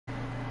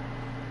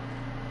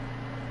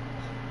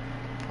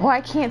Well,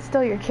 I can't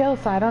steal your kills,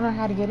 so I don't know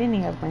how to get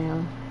any of my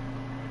own.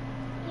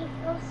 You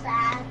feel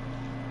sad.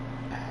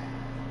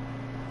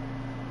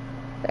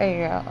 There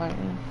you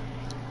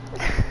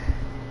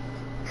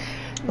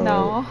go.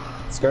 No.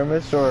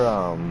 Skirmish or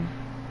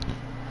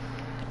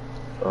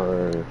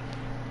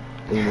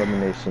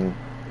elimination?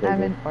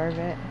 I'm in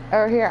orbit.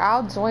 Or here,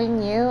 I'll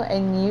join you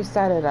and you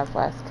set it up,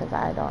 Wes, because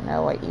I don't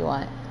know what you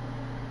want.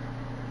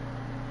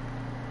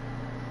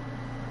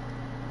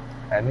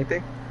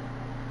 Anything?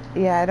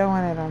 Yeah, I don't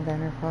want it on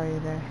Bannerfall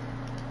either.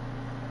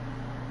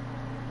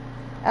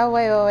 Oh,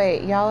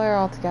 wait. Y'all are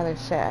all together.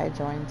 Shit, I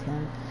joined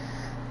him.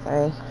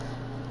 Sorry.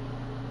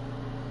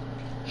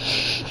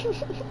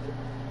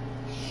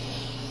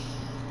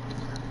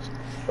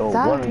 Oh,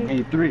 Sorry.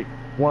 1v3.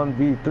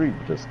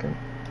 1v3. Just kidding.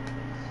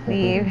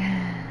 Leave.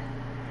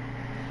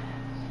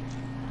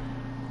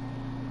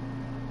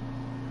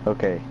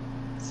 Okay.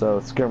 So,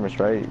 skirmish,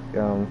 right?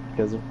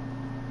 Gizzle?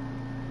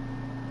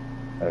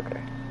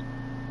 Okay.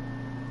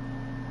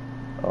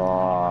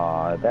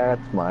 Aw,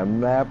 that's my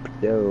map,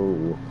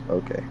 though.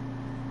 Okay.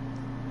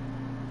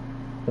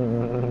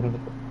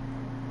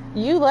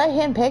 You let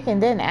him pick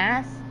and didn't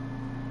ask?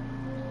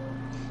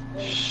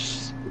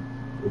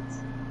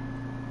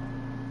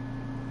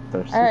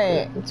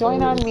 Alright,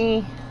 join on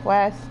me,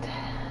 West.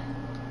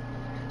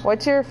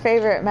 What's your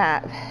favorite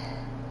map?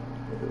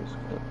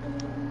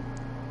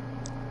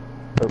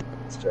 Oh,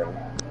 it's Jeremy.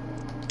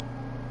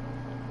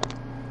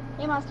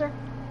 Hey, Monster.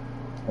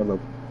 Hello.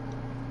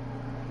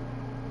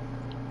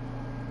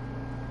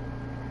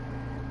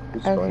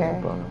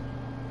 Okay.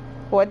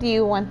 What do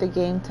you want the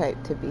game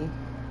type to be?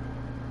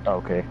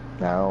 Okay,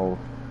 now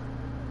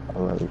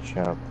I'll let you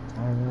shout.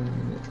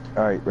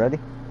 Alright, ready?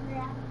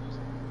 Yeah.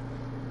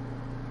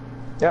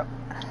 Yep.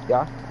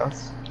 Yeah,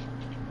 us.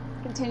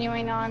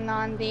 Continuing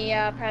on the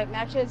private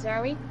matches,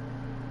 are we?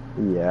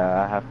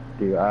 Yeah, I have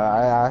to.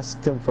 I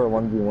asked him for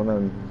 1v1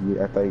 and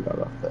I thought he got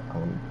off that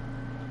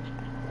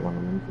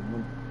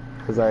 1v1.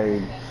 Because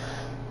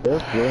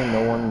there's really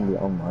no one in the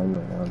online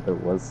right now. There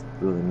was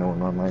really no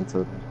one online,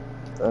 so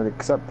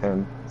except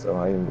him. So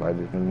I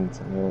invited him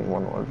to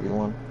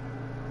 1v1.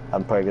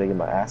 I'm probably gonna get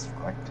my ass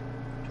fucked.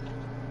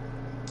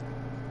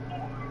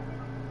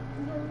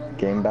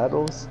 Game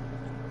battles?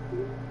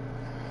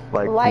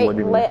 Like, Light, what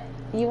do you mean?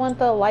 you want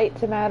the light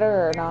to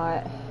matter or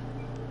not?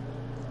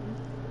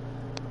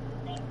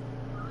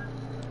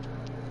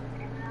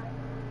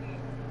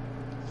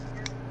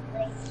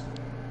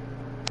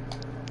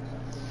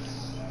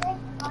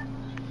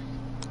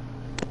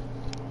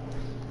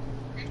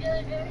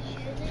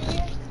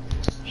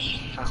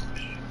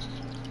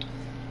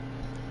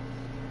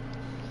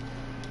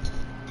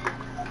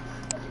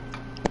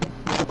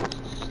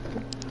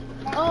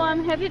 Oh,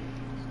 I'm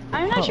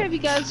not sure if you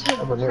guys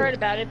have heard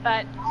about it,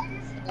 but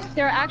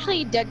there are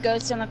actually dead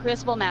ghosts on the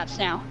Crucible maps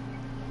now.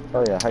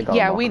 Oh yeah, I got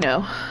Yeah, them all. we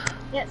know.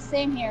 Yeah,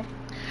 same here.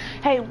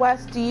 Hey,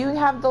 Wes, do you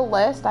have the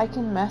list? I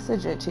can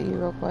message it to you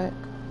real quick.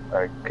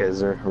 Alright,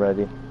 Criger,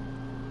 ready?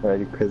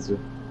 Ready, Criger.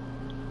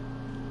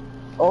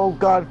 Oh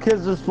god,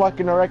 Criger's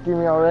fucking wrecking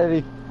me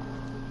already.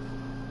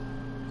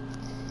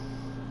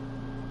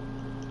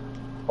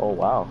 Oh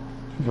wow.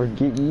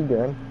 Forget you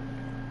then.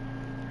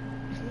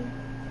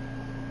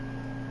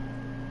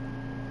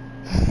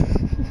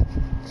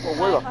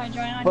 Well,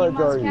 where the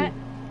fuck are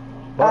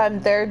you?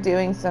 They're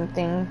doing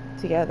something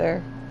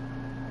together.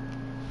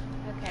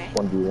 Okay.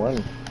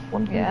 1v1.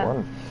 1v1.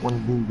 Yeah.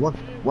 1v1.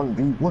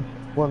 1v1.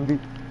 1v1.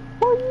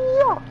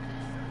 Yeah.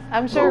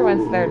 I'm sure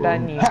once they're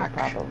done, you Hack.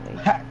 probably.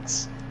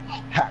 Hacks.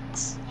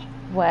 Hacks.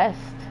 West.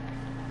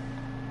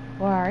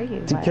 Where are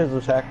you, Two West? kids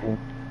was hacking.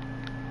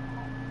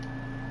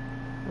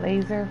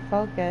 Laser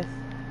focus.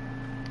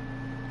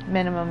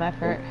 Minimum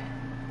effort.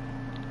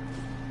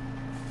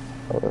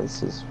 Oh,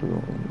 this is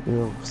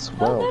real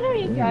swell. How good are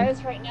you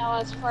guys right now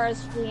as far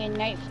as the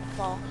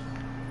nightfall?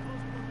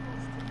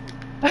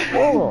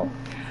 Whoa.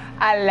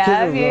 I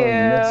love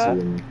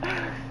you.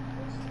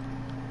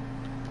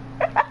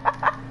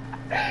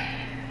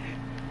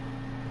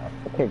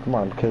 Okay, come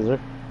on, Kizzer.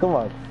 Come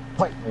on,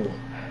 fight me.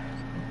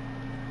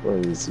 Where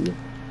is he?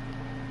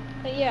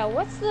 But yeah,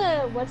 what's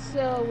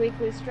the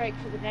weekly strike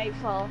for the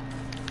nightfall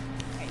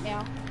right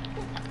now?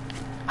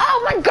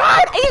 Oh my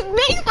god, it's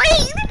me!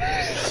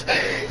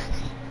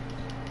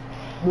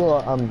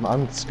 Well,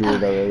 I'm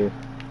screwed already.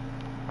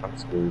 I'm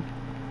screwed.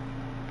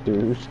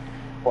 Dude,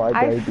 why did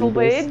I do slid,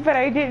 this? but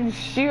I didn't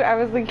shoot. I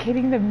was like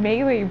hitting the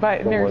melee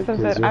button or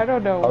something. Kizzer. I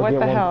don't know what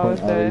the hell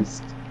is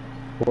this.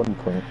 1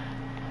 point.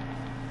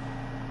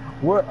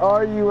 Where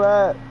are you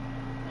at?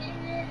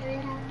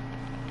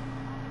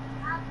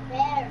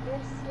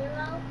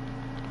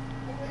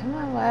 Come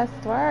on, West,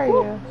 where are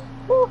you?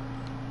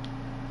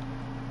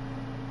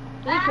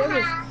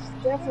 Criger's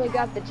definitely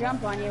got the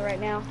jump on you right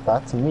now.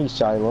 That's me,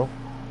 Shiloh.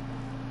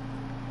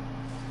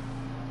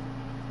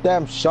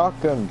 Damn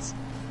shotguns.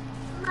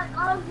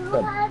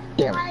 God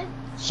damn it.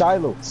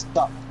 Shiloh,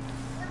 stop.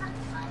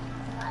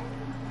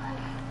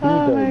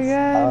 Oh my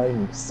god.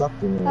 I'm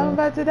sucking. I'm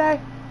about to die.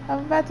 I'm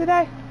about to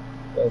die.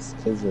 Yes,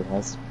 Kizzer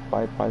has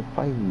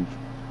 555.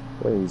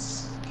 Where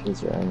is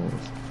These are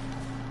enemies.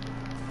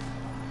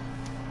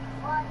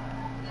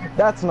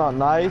 That's not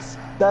nice.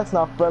 That's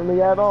not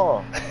friendly at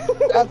all.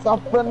 That's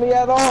not friendly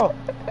at all.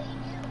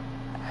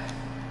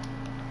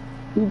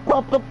 He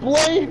popped the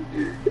blade.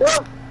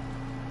 Yeah.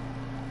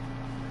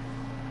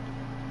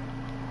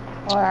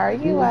 Where are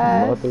you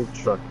at? Mother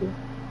trucker.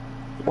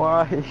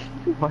 Why?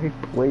 Why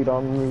blade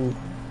on me?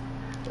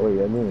 Wait,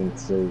 I didn't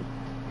say.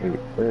 Wait,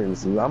 where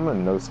is he? I'm gonna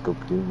no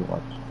scope you.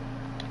 Watch.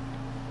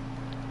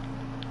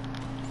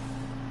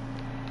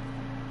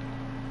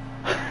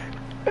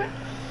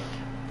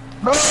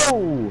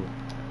 No!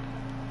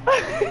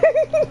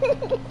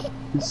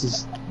 This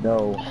is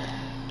no.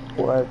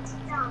 What?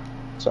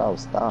 Child,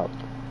 stop.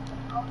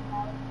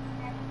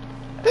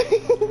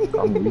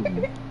 I'm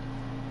leaving.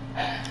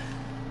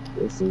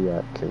 Where's he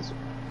at, Criger?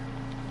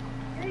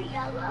 You're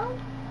yellow?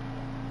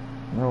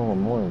 No,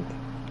 I'm orange.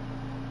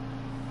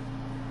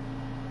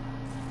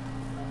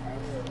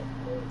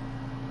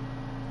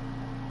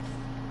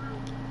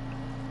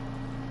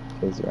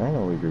 Criger, I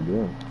know what you're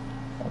doing.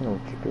 I know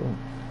what you're doing.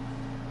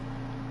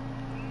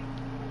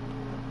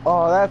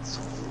 Oh, that's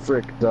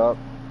fricked up.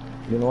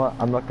 You know what?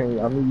 I'm gonna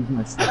use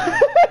my sniper.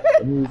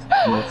 I'm gonna use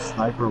my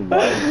sniper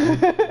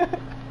wide.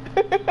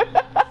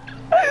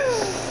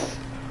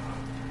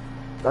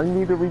 I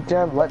need to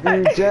regen. Let me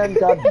regen.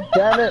 God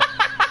damn it.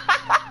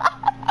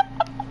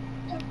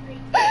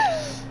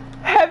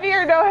 Heavy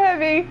or no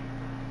heavy?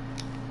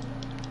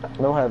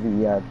 No heavy,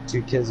 yeah.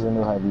 2 kids are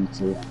no heavy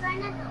too.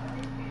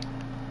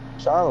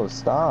 Shiloh,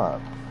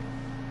 stop.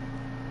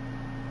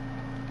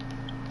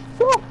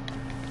 Woo.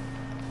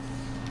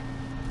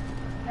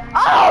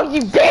 Oh,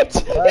 you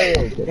bitch!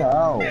 Hey, get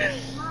out.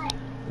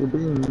 You're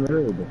being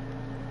rude.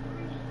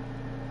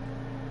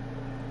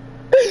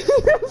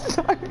 I'm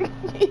sorry,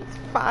 he's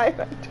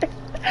 500.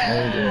 I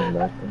ain't doing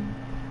nothing.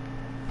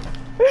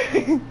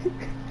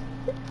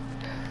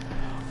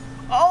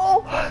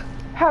 Oh,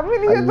 how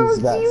many I of those use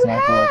do that you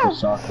sniper like a have?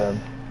 shotgun.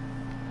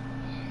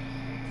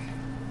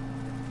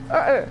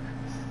 I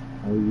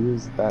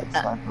use that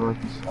sniper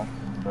like a shotgun.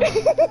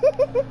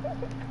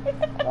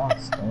 Oh,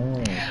 stop.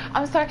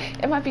 I'm sorry,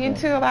 am I being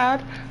too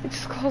loud?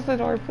 Just close the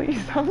door,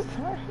 please. I'm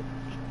sorry.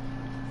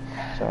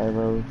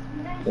 Shiloh,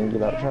 can you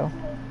get out, Shiloh?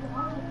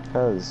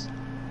 Cause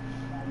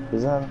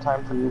isn't it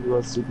time for you to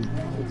go see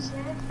these?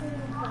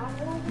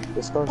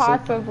 Let's go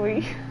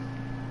Possibly.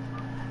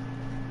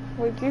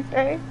 What'd you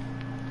say?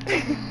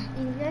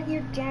 Is that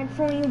your dad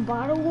throwing your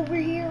bottle over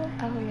here?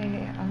 Oh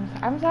yeah.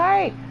 I'm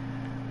sorry.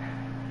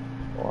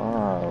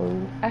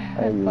 Wow. I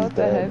had both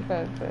the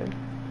headphones in.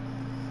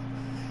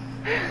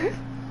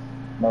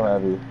 No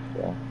heavy.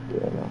 Yeah,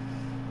 no.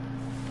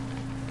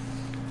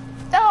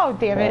 Oh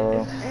damn it.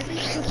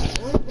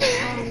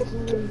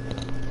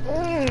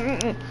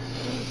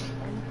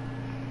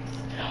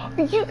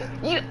 Do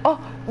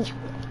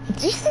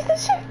you see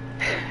this shit?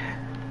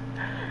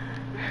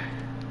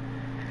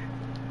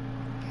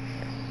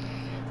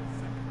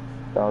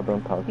 Y'all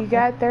don't talk. You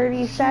got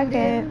 30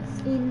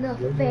 seconds. In the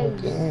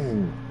face.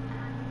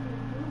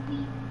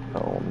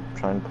 Oh, I'm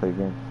trying to play a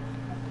game.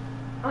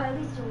 Oh, at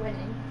least you're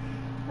winning.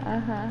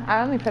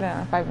 I only put it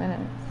on 5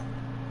 minutes.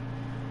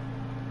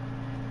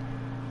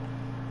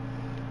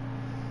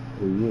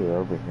 Well, you're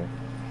over here.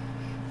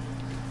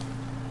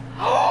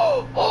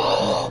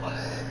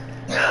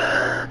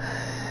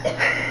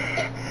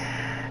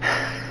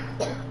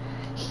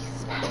 He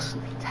smashed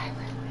me,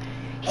 Tyler.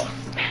 He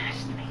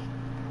smashed me.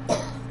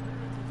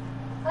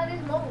 But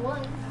there's no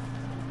one.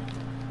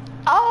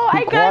 Oh,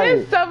 I got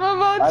quiet. some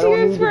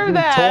emojis from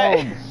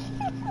that.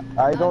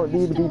 I don't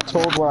need to be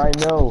told what I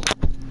know.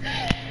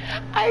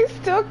 I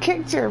still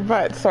kicked your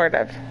butt, sort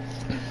of.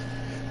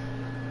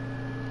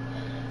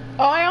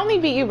 Oh, I only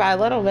beat you by a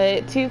little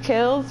bit. 2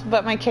 kills,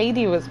 but my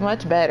KD was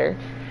much better.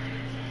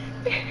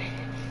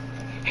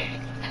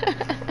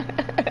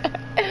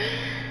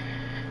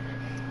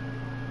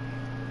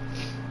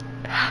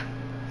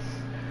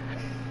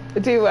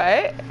 Do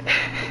what?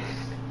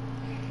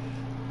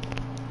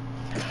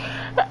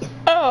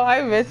 Oh,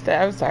 I missed it.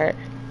 I'm sorry.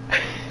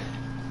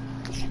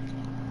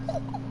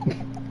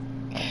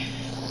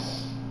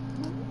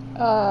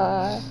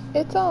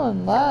 It's all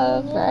in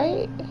love,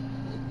 right?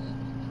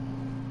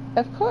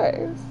 Of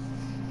course.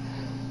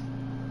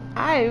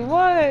 I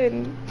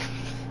won.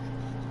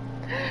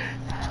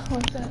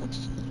 What's up?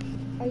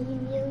 Are you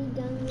nearly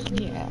done with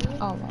the Yeah,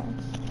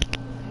 almost.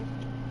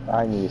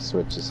 I need to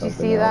switch to something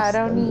see that,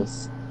 else. Oni?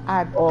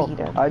 I beat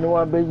him. I know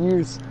what I'm gonna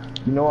use.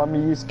 You know what I'm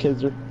gonna use,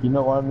 Criger? You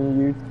know what I'm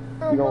gonna use?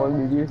 You know what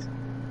I'm gonna use?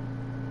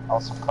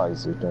 Also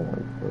Criger, don't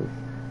worry, bro.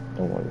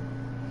 Don't worry.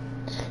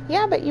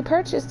 Yeah, but you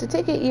purchased a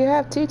ticket. You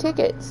have 2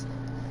 tickets.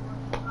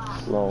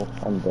 Lol,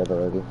 I'm dead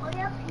already.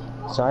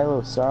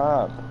 Shiloh,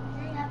 stop.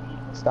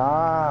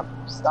 Stop.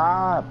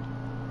 Stop.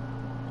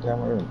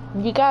 Damn.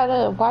 You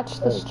gotta watch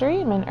the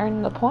stream and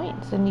earn the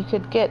points, and you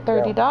could get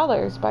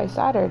 $30 by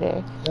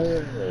Saturday.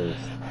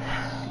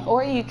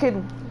 Or you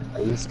could,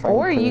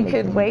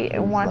 wait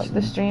and watch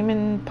the stream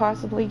and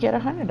possibly get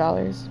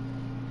 $100.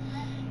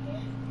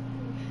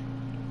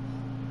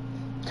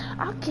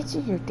 I'll get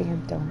you your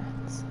damn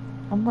donuts.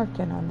 I'm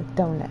working on the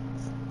donuts.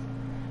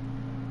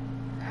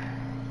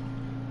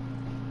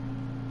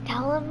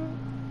 Tell him.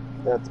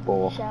 That's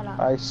bull. Shut up.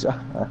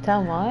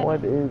 Tell him what?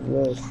 What is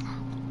this?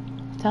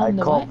 Tell him I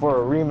the call what?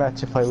 for a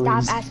rematch if I Stop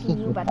lose. asking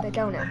you about the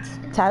donuts.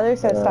 Tyler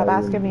said stop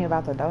asking me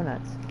about the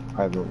donuts.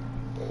 I don't.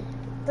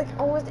 Like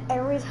almost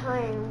every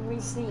time we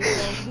see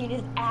him, he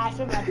just asks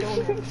about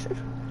donuts.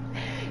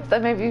 So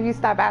maybe if you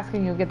stop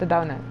asking, you'll get the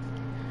donuts.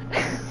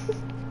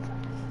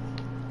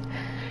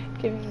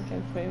 Give me a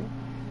kiss, baby.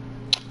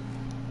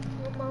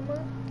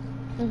 Mama?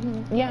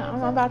 Yeah,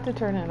 I'm about to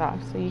turn it off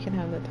so you can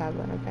have the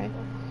tablet, okay?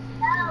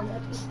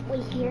 Just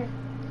wait here.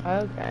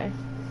 Okay.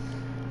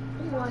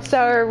 So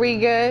are we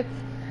good?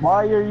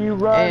 Why are you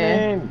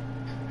running?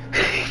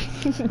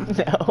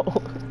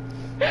 No.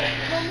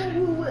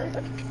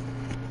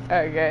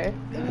 Okay.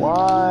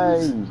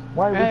 Why?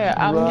 Why would Alright,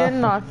 you I'm run?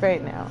 getting off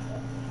right now.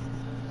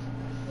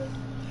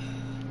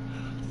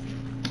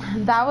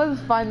 That was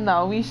fun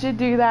though. We should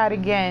do that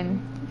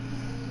again.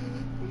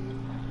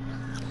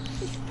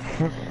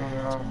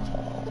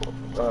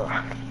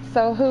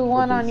 So who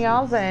won on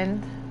y'all's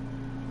end?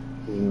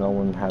 No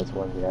one has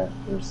one yet.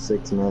 There's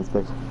 6 minutes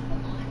before.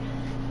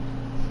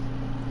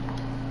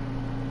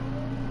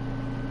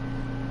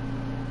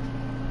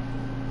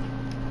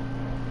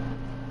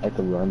 I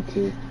can run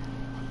too.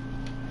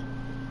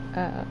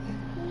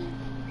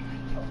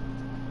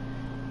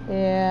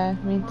 Yeah,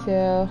 me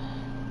too.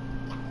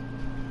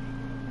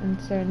 I'm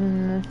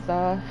turning this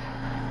off.